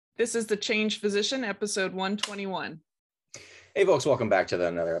This is The Change Physician, episode 121. Hey, folks, welcome back to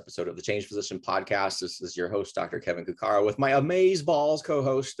another episode of the Change Physician podcast. This is your host, Dr. Kevin Cuccaro, with my amazeballs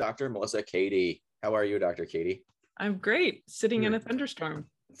co-host, Dr. Melissa Cady. How are you, Dr. Cady? I'm great, sitting in a thunderstorm.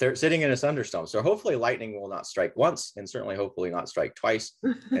 They're sitting in a thunderstorm. So hopefully lightning will not strike once, and certainly hopefully not strike twice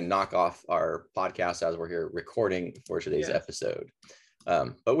and knock off our podcast as we're here recording for today's episode.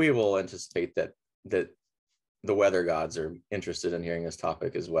 But we will anticipate that the weather gods are interested in hearing this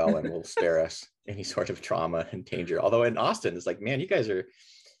topic as well, and will spare us any sort of trauma and danger. Although in Austin, it's like, man, you guys are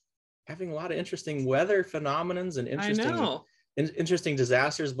having a lot of interesting weather phenomenons and interesting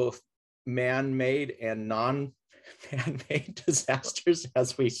disasters, both man-made and non-man-made disasters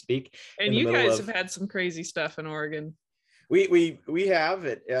as we speak. And you guys have had some crazy stuff in Oregon. We have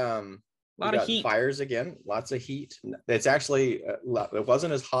it. A lot of heat. Fires again, lots of heat. It's actually, it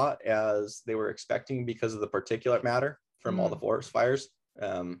wasn't as hot as they were expecting because of the particulate matter from all the forest fires.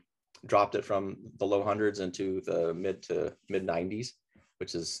 Dropped it from the low hundreds into the mid 90s,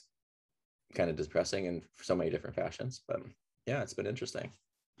 which is kind of depressing in so many different fashions. But yeah, it's been interesting.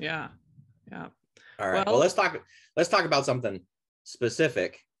 Yeah. All right. Well, let's talk about something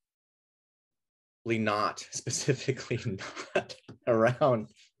specifically not around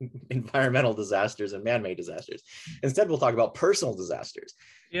environmental disasters and man-made disasters. Instead, we'll talk about personal disasters.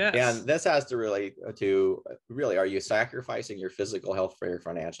 Yes. And this has to relate to are you sacrificing your physical health for your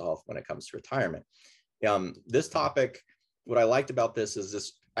financial health when it comes to retirement? This topic, what I liked about this is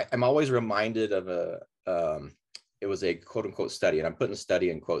this, I'm always reminded of it was a quote unquote study, and I'm putting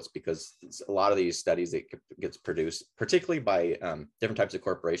study in quotes because a lot of these studies that gets produced, particularly by different types of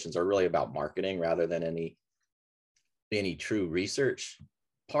corporations, are really about marketing rather than any true research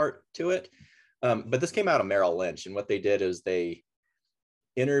part to it. But this came out of Merrill Lynch, and what they did is they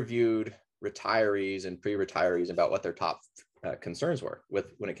interviewed retirees and pre-retirees about what their top concerns were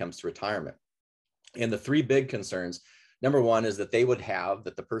when it comes to retirement. And the three big concerns, number one is that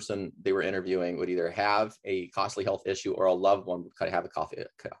the person they were interviewing would either have a costly health issue or a loved one would have a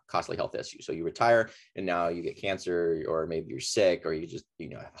costly health issue. So you retire and now you get cancer, or maybe you're sick, or you just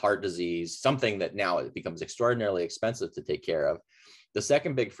have heart disease, something that now it becomes extraordinarily expensive to take care of. The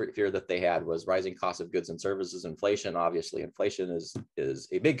second big fear that they had was rising costs of goods and services, inflation. Obviously, inflation is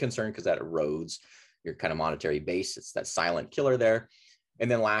a big concern because that erodes your kind of monetary base. It's that silent killer there.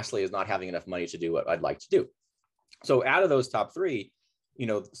 And then lastly is not having enough money to do what I'd like to do. So out of those top three,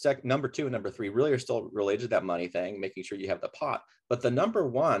 number two and number three really are still related to that money thing, making sure you have the pot. But the number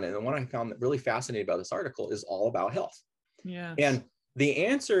one, and the one I found really fascinating about this article, is all about health. Yeah. And the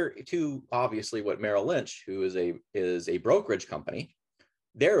answer to obviously what Merrill Lynch, who is a brokerage company,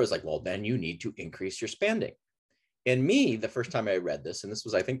 there was like, well, then you need to increase your spending. And me, the first time I read this, and this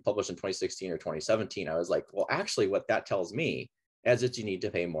was, I think, published in 2016 or 2017, I was like, well, actually, what that tells me is that you need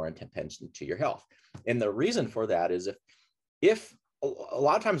to pay more attention to your health. And the reason for that is if a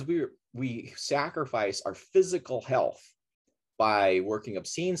lot of times we sacrifice our physical health by working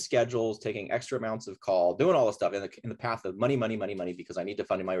obscene schedules, taking extra amounts of call, doing all this stuff in the path of money, because I need to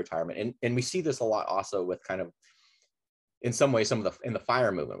fund my retirement. And we see this a lot also with kind of, in some ways, in the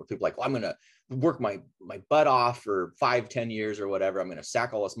FIRE movement, where people are like, well, I'm going to work my butt off for 5-10 years or whatever. I'm going to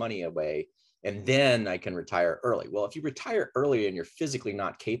sack all this money away, and then I can retire early. Well, if you retire early and you're physically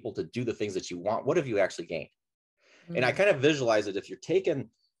not capable to do the things that you want, what have you actually gained? Mm-hmm. And I kind of visualize it. If you're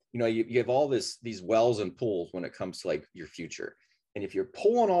taking, you have all these wells and pools when it comes to like your future. And if you're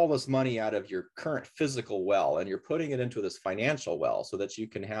pulling all this money out of your current physical well and you're putting it into this financial well so that you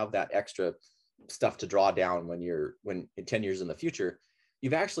can have that extra stuff to draw down when in 10 years in the future,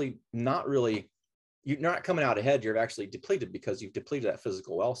 you're not coming out ahead. You're actually depleted because you've depleted that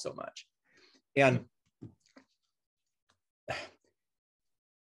physical well so much. And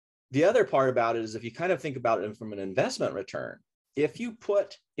the other part about it is, if you kind of think about it from an investment return, if you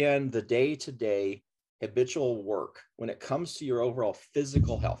put in the day-to-day habitual work when it comes to your overall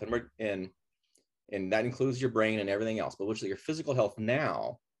physical health, and that includes your brain and everything else, but which is your physical health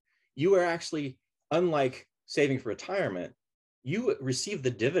now, you are actually, unlike saving for retirement, you receive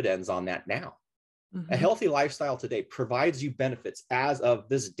the dividends on that now. Mm-hmm. A healthy lifestyle today provides you benefits as of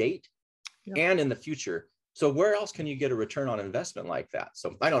this date and in the future. So where else can you get a return on investment like that?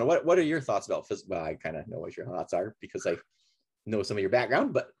 So I don't know, what are your thoughts about physical? Well, I kind of know what your thoughts are because I know some of your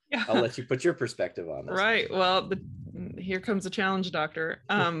background, but I'll let you put your perspective on this. Right. Well, here comes the challenge, doctor.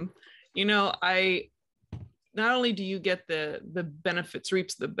 I not only do you get the benefits,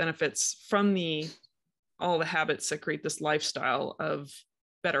 reaps the benefits from all the habits that create this lifestyle of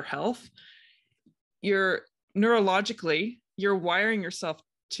better health, you're neurologically, you're wiring yourself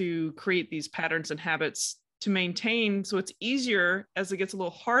to create these patterns and habits to maintain. So it's easier as it gets a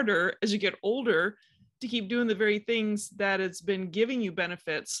little harder as you get older to keep doing the very things that it's been giving you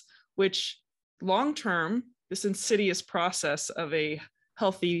benefits, which long term, this insidious process of a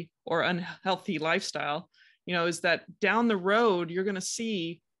healthy or unhealthy lifestyle, is that down the road, you're going to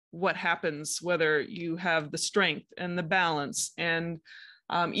see what happens, whether you have the strength and the balance, and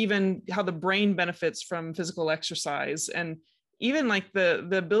even how the brain benefits from physical exercise, and even like the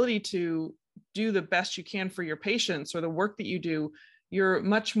ability to do the best you can for your patients or the work that you do. You're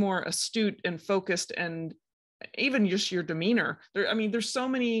much more astute and focused, and even just your demeanor. There's so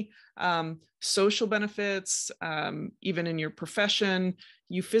many social benefits, even in your profession,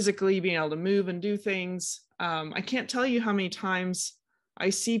 you physically being able to move and do things. I can't tell you how many times I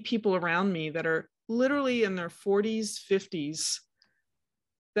see people around me that are literally in their 40s, 50s,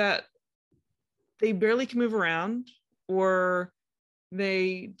 that they barely can move around, or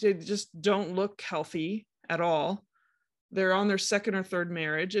they just don't look healthy at all. They're on their second or third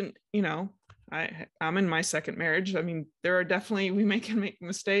marriage. And, I'm in my second marriage. There are definitely, we can make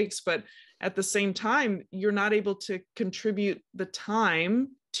mistakes, but at the same time, you're not able to contribute the time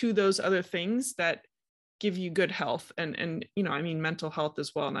to those other things that give you good health and mental health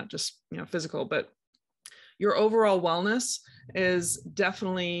as well, not just, physical, but your overall wellness is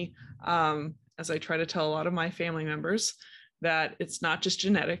definitely, as I try to tell a lot of my family members, that it's not just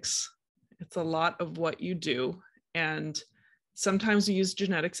genetics, it's a lot of what you do. And sometimes we use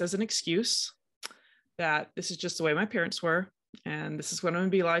genetics as an excuse that this is just the way my parents were, and this is what I'm going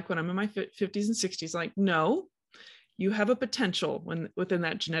to be like when I'm in my 50s and 60s. Like, no, you have a potential within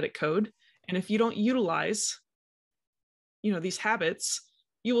that genetic code. And if you don't utilize, these habits,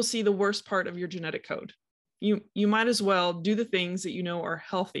 you will see the worst part of your genetic code. You might as well do the things that are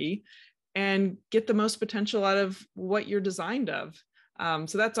healthy and get the most potential out of what you're designed of.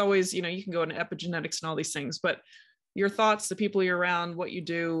 So that's always, you can go into epigenetics and all these things, but your thoughts, the people you're around, what you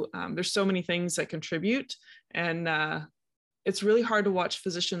do, there's so many things that contribute. And it's really hard to watch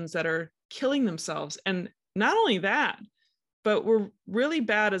physicians that are killing themselves. And not only that, but we're really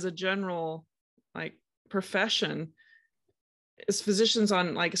bad as a general profession as physicians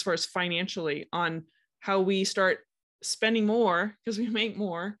on as far as financially, on how we start spending more because we make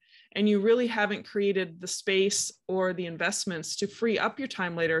more, and you really haven't created the space or the investments to free up your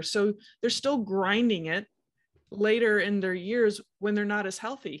time later. So they're still grinding it later in their years when they're not as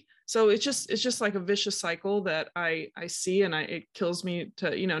healthy. So it's just like a vicious cycle that I see, and it kills me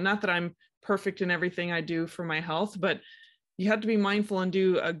to, not that I'm perfect in everything I do for my health, but you have to be mindful and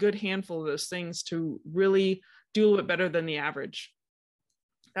do a good handful of those things to really do a little bit better than the average.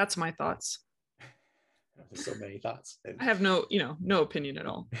 That's my thoughts. There's so many thoughts. I have no opinion at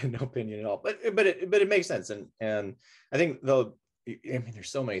all. No opinion at all, but it makes sense. And I think though, there's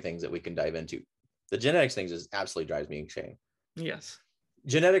so many things that we can dive into. The genetics things is absolutely drives me insane. Yes.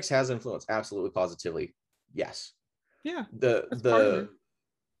 Genetics has influence, absolutely, positively. Yes. Yeah.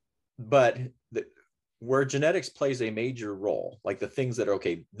 Where genetics plays a major role, like the things that are,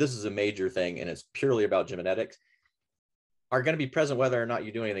 okay, this is a major thing and it's purely about genetics, are going to be present whether or not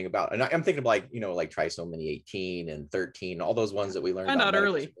you do anything about it. And I'm thinking of like trisomy 18 and 13, all those ones that we learned about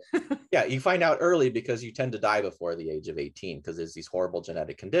early. Yeah, you find out early because you tend to die before the age of 18 because there's these horrible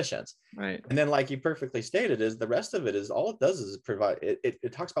genetic conditions. Right. And then, like you perfectly stated, is the rest of it is all it does is provide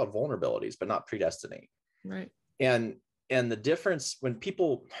it talks about vulnerabilities, but not predestinate. Right. And the difference when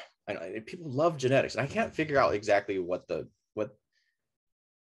people love genetics, and I can't figure out exactly what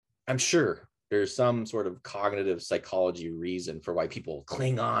I'm sure there's some sort of cognitive psychology reason for why people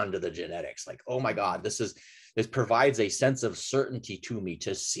cling on to the genetics. Like, oh my God, this provides a sense of certainty to me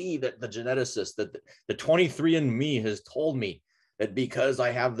to see that the geneticist, that the 23andMe has told me that because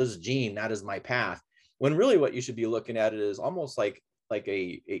I have this gene, that is my path. When really what you should be looking at it is almost like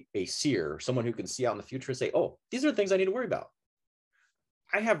a seer, someone who can see out in the future and say, oh, these are things I need to worry about.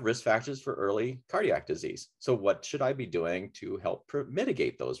 I have risk factors for early cardiac disease. So what should I be doing to help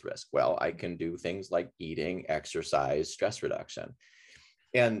mitigate those risks? Well, I can do things like eating, exercise, stress reduction.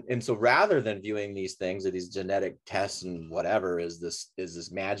 And so rather than viewing these things or these genetic tests and whatever is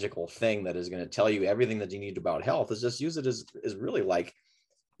this magical thing that is going to tell you everything that you need about health, is just use it as really like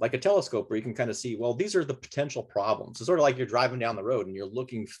a telescope where you can kind of see, well, these are the potential problems. It's sort of like you're driving down the road and you're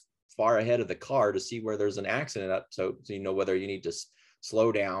looking far ahead of the car to see where there's an accident, so you know whether you need to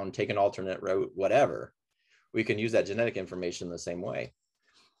slow down, take an alternate route, whatever. We can use that genetic information the same way.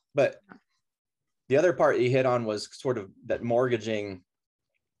 But the other part you hit on was sort of that mortgaging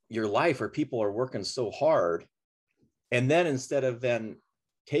your life, where people are working so hard. And then instead of then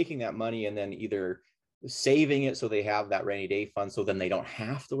taking that money and then either saving it so they have that rainy day fund, so then they don't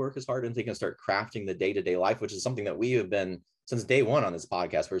have to work as hard and they can start crafting the day-to-day life, which is something that we have been since day one on this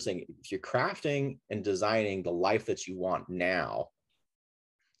podcast. We're saying if you're crafting and designing the life that you want now,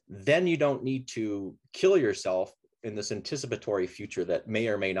 then you don't need to kill yourself in this anticipatory future that may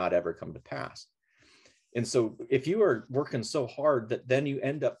or may not ever come to pass. And so if you are working so hard that then you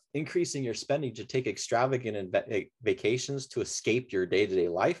end up increasing your spending to take extravagant vacations to escape your day-to-day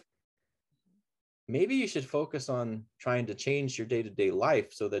life, maybe you should focus on trying to change your day-to-day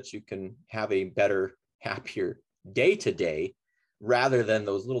life so that you can have a better, happier day-to-day, rather than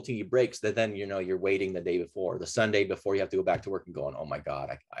those little teeny breaks that then, you're waiting the day before, the Sunday before you have to go back to work and going, oh my God,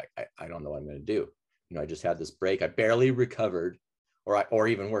 I don't know what I'm going to do. I just had this break. I barely recovered, or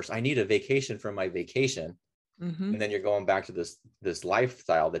even worse, I need a vacation from my vacation. Mm-hmm. And then you're going back to this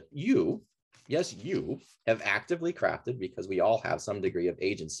lifestyle that you have actively crafted, because we all have some degree of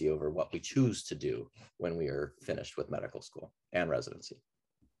agency over what we choose to do when we are finished with medical school and residency.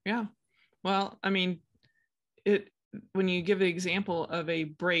 Yeah. Well, I mean, when you give the example of a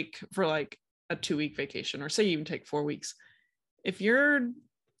break for like a 2-week vacation, or say you even take 4 weeks, the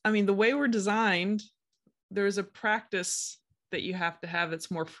way we're designed, there's a practice that you have to have that's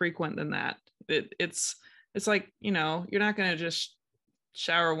more frequent than that. It's like, you're not going to just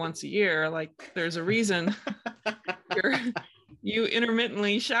shower once a year. Like, there's a reason you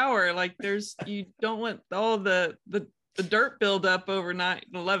intermittently shower. Like, you don't want all the dirt build up over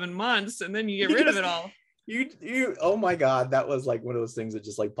 11 months and then you get rid of it all. You oh my God, that was like one of those things that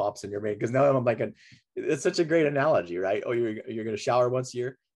just like pops in your brain, because now I'm like, it's such a great analogy, right? Oh, you're going to shower once a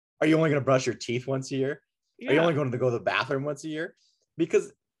year. Are you only going to brush your teeth once a year? Yeah. Are you only going to go to the bathroom once a year?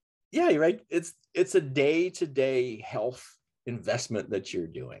 Because yeah, you're right. It's a day-to-day health investment that you're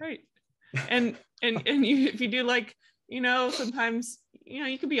doing. Right. And you, if you do, like, sometimes,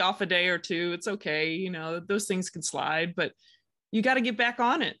 you could be off a day or two. It's okay. Those things can slide, but you got to get back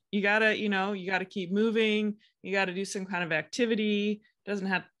on it. You got to keep moving. You got to do some kind of activity. It doesn't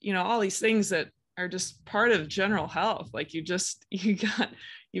have, all these things that are just part of general health. Like, you've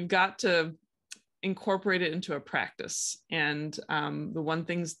got to incorporate it into a practice. And the one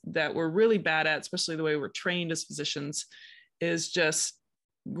things that we're really bad at, especially the way we're trained as physicians, is just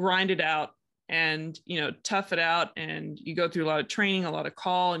grind it out and, tough it out. And you go through a lot of training, a lot of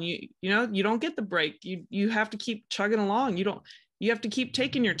call, and you don't get the break. You have to keep chugging along. You have to keep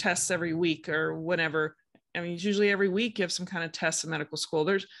taking your tests every week or whenever. I mean, it's usually every week you have some kind of tests in medical school.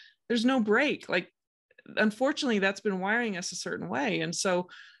 There's no break. Like, unfortunately, that's been wiring us a certain way. And so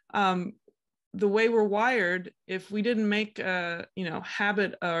the way we're wired, if we didn't make a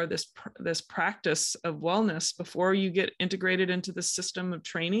habit or this practice of wellness before you get integrated into the system of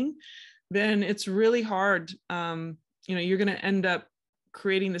training, then it's really hard. You're going to end up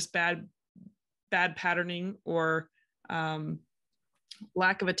creating this bad patterning or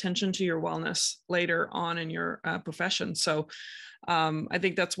lack of attention to your wellness later on in your profession. So I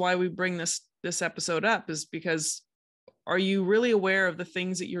think that's why we bring this episode up, is because, are you really aware of the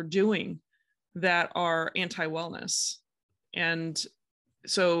things that you're doing that are anti-wellness? And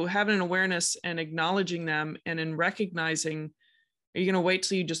so having an awareness and acknowledging them, and in recognizing, are you going to wait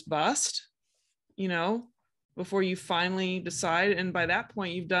till you just bust, before you finally decide? And by that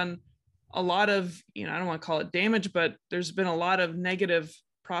point, you've done a lot of, I don't want to call it damage, but there's been a lot of negative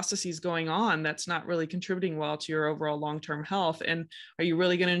processes going on that's not really contributing well to your overall long-term health. And are you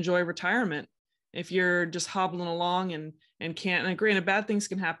really going to enjoy retirement if you're just hobbling along and can't? And granted, bad things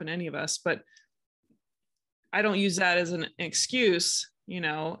can happen to any of us, but I don't use that as an excuse,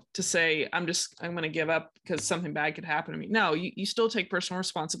 to say, I'm going to give up because something bad could happen to me. No, you still take personal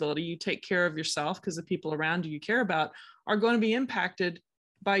responsibility. You take care of yourself, because the people around you care about are going to be impacted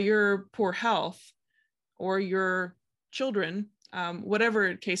by your poor health, or your children, whatever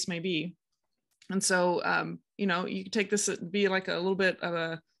the case may be. And so, you can take this, be like a little bit of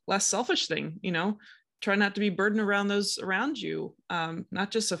a less selfish thing, try not to be burdened around those around you,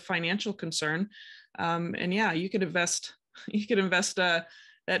 not just a financial concern. And yeah, you could invest that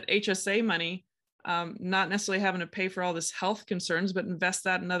HSA money, not necessarily having to pay for all this health concerns, but invest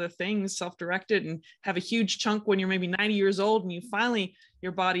that in other things, self-directed, and have a huge chunk when you're maybe 90 years old and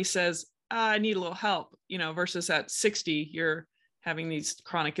your body says, I need a little help, versus at 60, you're having these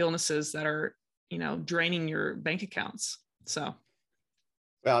chronic illnesses that are, draining your bank accounts. So.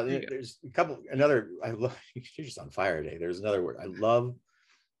 Well, there's I love, you're just on fire today. There's another word. I love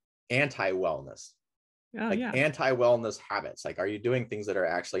anti-wellness. Oh, like yeah. Anti-wellness habits. Like, are you doing things that are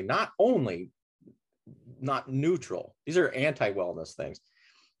actually not neutral? These are anti-wellness things.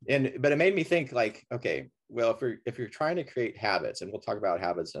 But it made me think, like, okay, well, if you're trying to create habits, and we'll talk about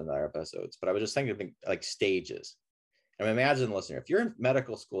habits in our episodes, but I was just thinking like stages. I mean, imagine, listener, if you're in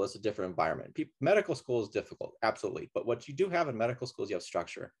medical school, it's a different environment. Medical school is difficult, absolutely. But what you do have in medical school is you have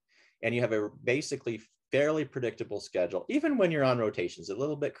structure, and you have a basically fairly predictable schedule. Even when you're on rotations, a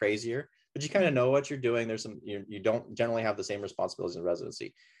little bit crazier, but you kind of know what you're doing. There's some, you don't generally have the same responsibilities in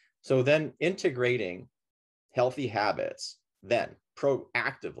residency. So then integrating healthy habits then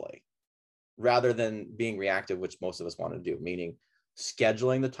proactively rather than being reactive, which most of us want to do, meaning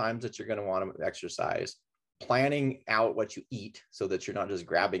scheduling the times that you're going to want to exercise, planning out what you eat so that you're not just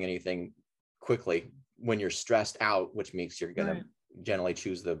grabbing anything quickly when you're stressed out, which makes you're going to generally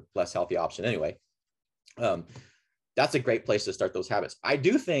choose the less healthy option anyway. That's a great place to start those habits. I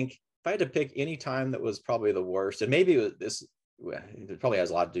do think if I had to pick any time that was probably the worst, and maybe it probably has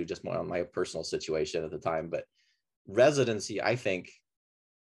a lot to do just more on my personal situation at the time, but residency, I think,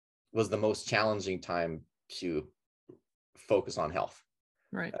 was the most challenging time to focus on health.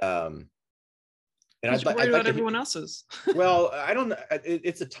 Right. And I'd worry about everyone else's. Well, I don't know.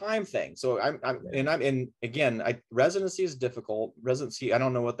 It's a time thing. So residency is difficult. Residency, I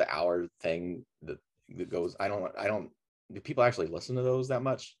don't know what the hour thing that goes. I don't. Do people actually listen to those that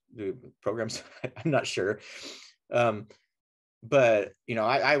much? Do programs? I'm not sure. But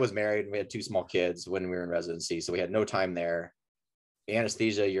I was married and we had 2 small kids when we were in residency, so we had no time there.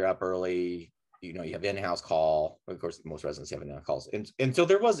 Anesthesia, you're up early. You have in-house call. Of course, most residents have in-house calls. And so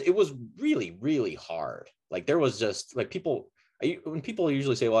it was really, really hard. Like there was just like when people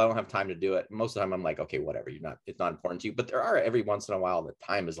usually say, well, I don't have time to do it. Most of the time I'm like, okay, whatever, it's not important to you. But there are every once in a while that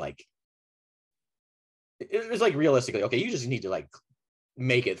time is like, it's like realistically, okay, you just need to like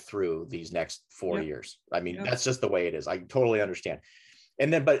make it through these next 4 years. I mean, that's just the way it is. I totally understand.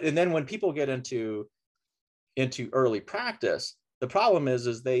 And then when people get into early practice, the problem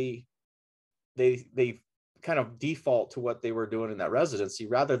is they kind of default to what they were doing in that residency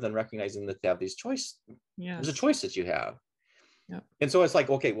rather than recognizing that they have these choices. There's a choice that you have. Yep. And so it's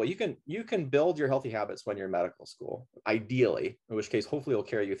like, okay, well, you can build your healthy habits when you're in medical school, ideally, in which case hopefully it'll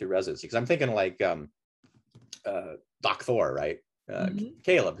carry you through residency. Because I'm thinking like Doc Thor, right?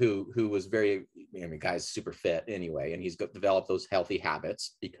 Caleb, who was very, guy's super fit anyway, and he's developed those healthy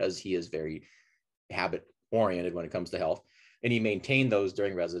habits because he is very habit oriented when it comes to health. And he maintained those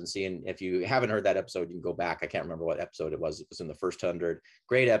during residency. And if you haven't heard that episode, you can go back. I can't remember what episode it was. It was in the first 100.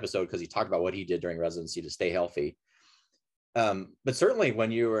 Great episode because he talked about what he did during residency to stay healthy. But certainly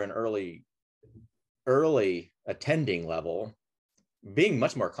when you were an early attending level, being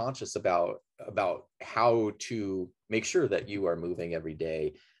much more conscious about how to make sure that you are moving every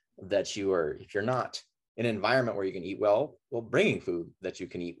day, that if you're not in an environment where you can eat well, bringing food that you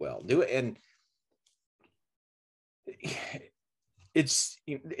can eat well, do it. And it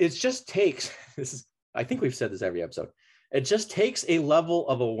just takes, I think we've said this every episode, it just takes a level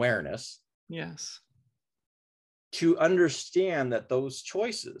of awareness to understand that those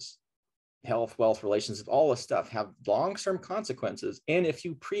choices, health, wealth, relationships, all this stuff, have long-term consequences. And if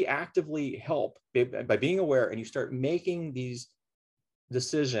you preactively help by being aware and you start making these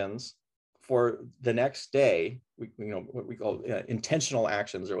decisions for the next day, what we call intentional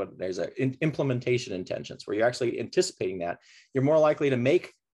actions, or what there's implementation intentions, where you're actually anticipating that, you're more likely to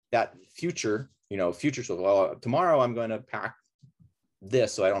make that future. So, well, tomorrow I'm going to pack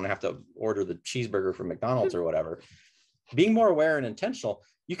this so I don't have to order the cheeseburger from McDonald's or whatever. Being more aware and intentional,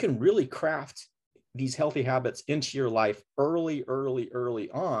 you can really craft these healthy habits into your life early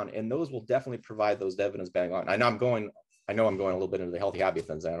on, and those will definitely provide those dividends bang on. I know I'm going a little bit into the healthy habit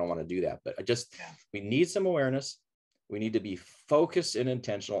things, and I don't want to do that, but we need some awareness. We need to be focused and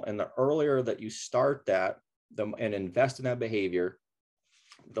intentional. And the earlier that you start that and invest in that behavior,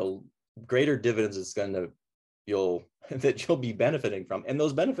 the greater dividends you'll be benefiting from. And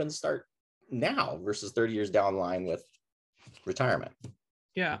those benefits start now versus 30 years down the line with retirement.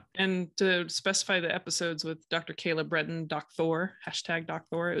 Yeah. And to specify the episodes with Dr. Caleb Breton, Doc Thor, #Doc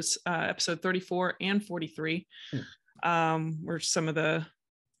Thor, it was episode 34 and 43 were some of the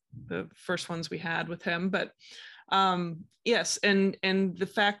first ones we had with him. But yes, and the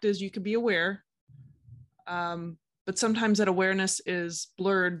fact is you could be aware, but sometimes that awareness is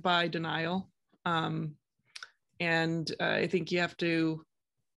blurred by denial. And I think you have to,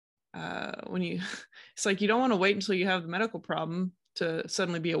 it's like you don't want to wait until you have the medical problem to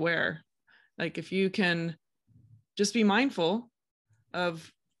suddenly be aware. Like if you can just be mindful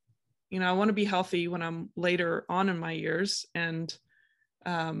of, I want to be healthy when I'm later on in my years, and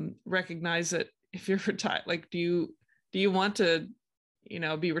recognize that if you're retired, like do you want to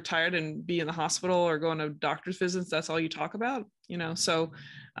be retired and be in the hospital or going to doctor's visits. That's all you talk about, so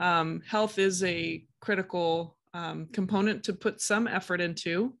health is a critical component to put some effort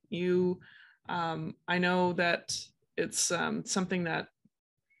into. I know that it's something that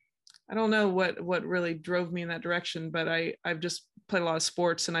I don't know what really drove me in that direction, but I've just played a lot of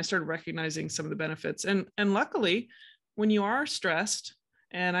sports and I started recognizing some of the benefits. And luckily, when you are stressed,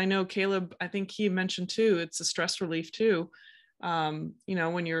 and I know Caleb, I think he mentioned too, it's a stress relief too. When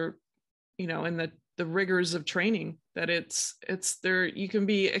you're, in the rigors of training, that it's there, you can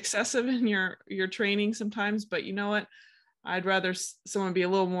be excessive in your training sometimes, but you know what? I'd rather someone be a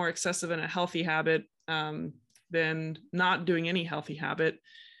little more excessive in a healthy habit than not doing any healthy habit,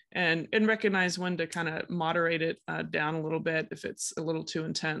 and recognize when to kind of moderate it down a little bit if it's a little too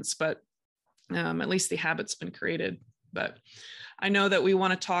intense. But at least the habit's been created. But I know that we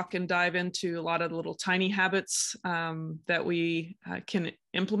want to talk and dive into a lot of the little tiny habits that we can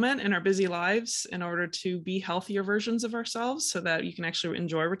implement in our busy lives in order to be healthier versions of ourselves, so that you can actually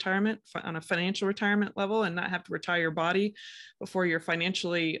enjoy retirement on a financial retirement level and not have to retire your body before you're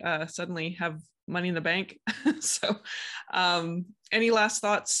financially suddenly have money in the bank. So any last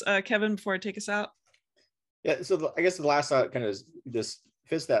thoughts, Kevin, before I take us out? Yeah, so I guess the last thought kind of just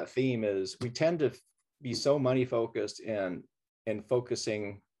fits that theme is we tend to be so money focused and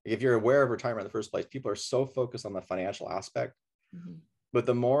focusing, if you're aware of retirement in the first place, people are so focused on the financial aspect. Mm-hmm. But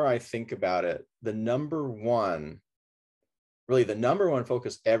the more I think about it, the number one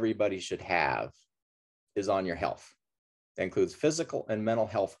focus everybody should have is on your health. That includes physical and mental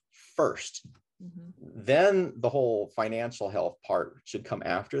health first. Mm-hmm. Then the whole financial health part should come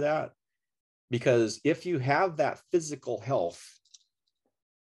after that. Because if you have that physical health,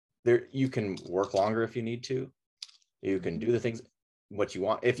 you can work longer if you need to. You can do the things what you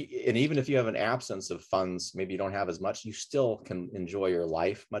want. And even if you have an absence of funds, maybe you don't have as much, you still can enjoy your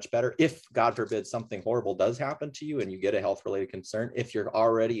life much better. If God forbid something horrible does happen to you and you get a health related concern, if you're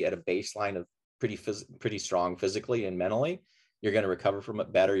already at a baseline of pretty strong physically and mentally, you're going to recover from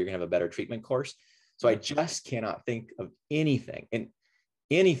it better. You're going to have a better treatment course. So I just cannot think of anything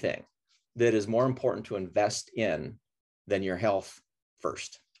that is more important to invest in than your health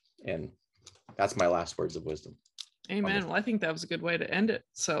first. And that's my last words of wisdom. Amen. Well, I think that was a good way to end it.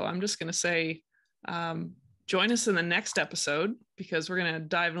 So I'm just going to say, join us in the next episode, because we're going to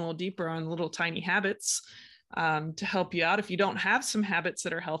dive in a little deeper on little tiny habits to help you out. If you don't have some habits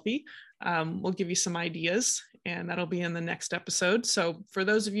that are healthy, we'll give you some ideas, and that'll be in the next episode. So for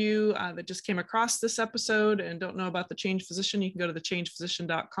those of you that just came across this episode and don't know about The Change Physician, you can go to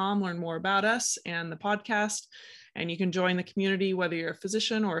thechangephysician.com, learn more about us and the podcast, and you can join the community, whether you're a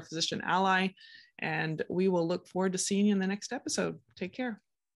physician or a physician ally. And we will look forward to seeing you in the next episode. Take care.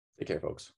 Take care, folks.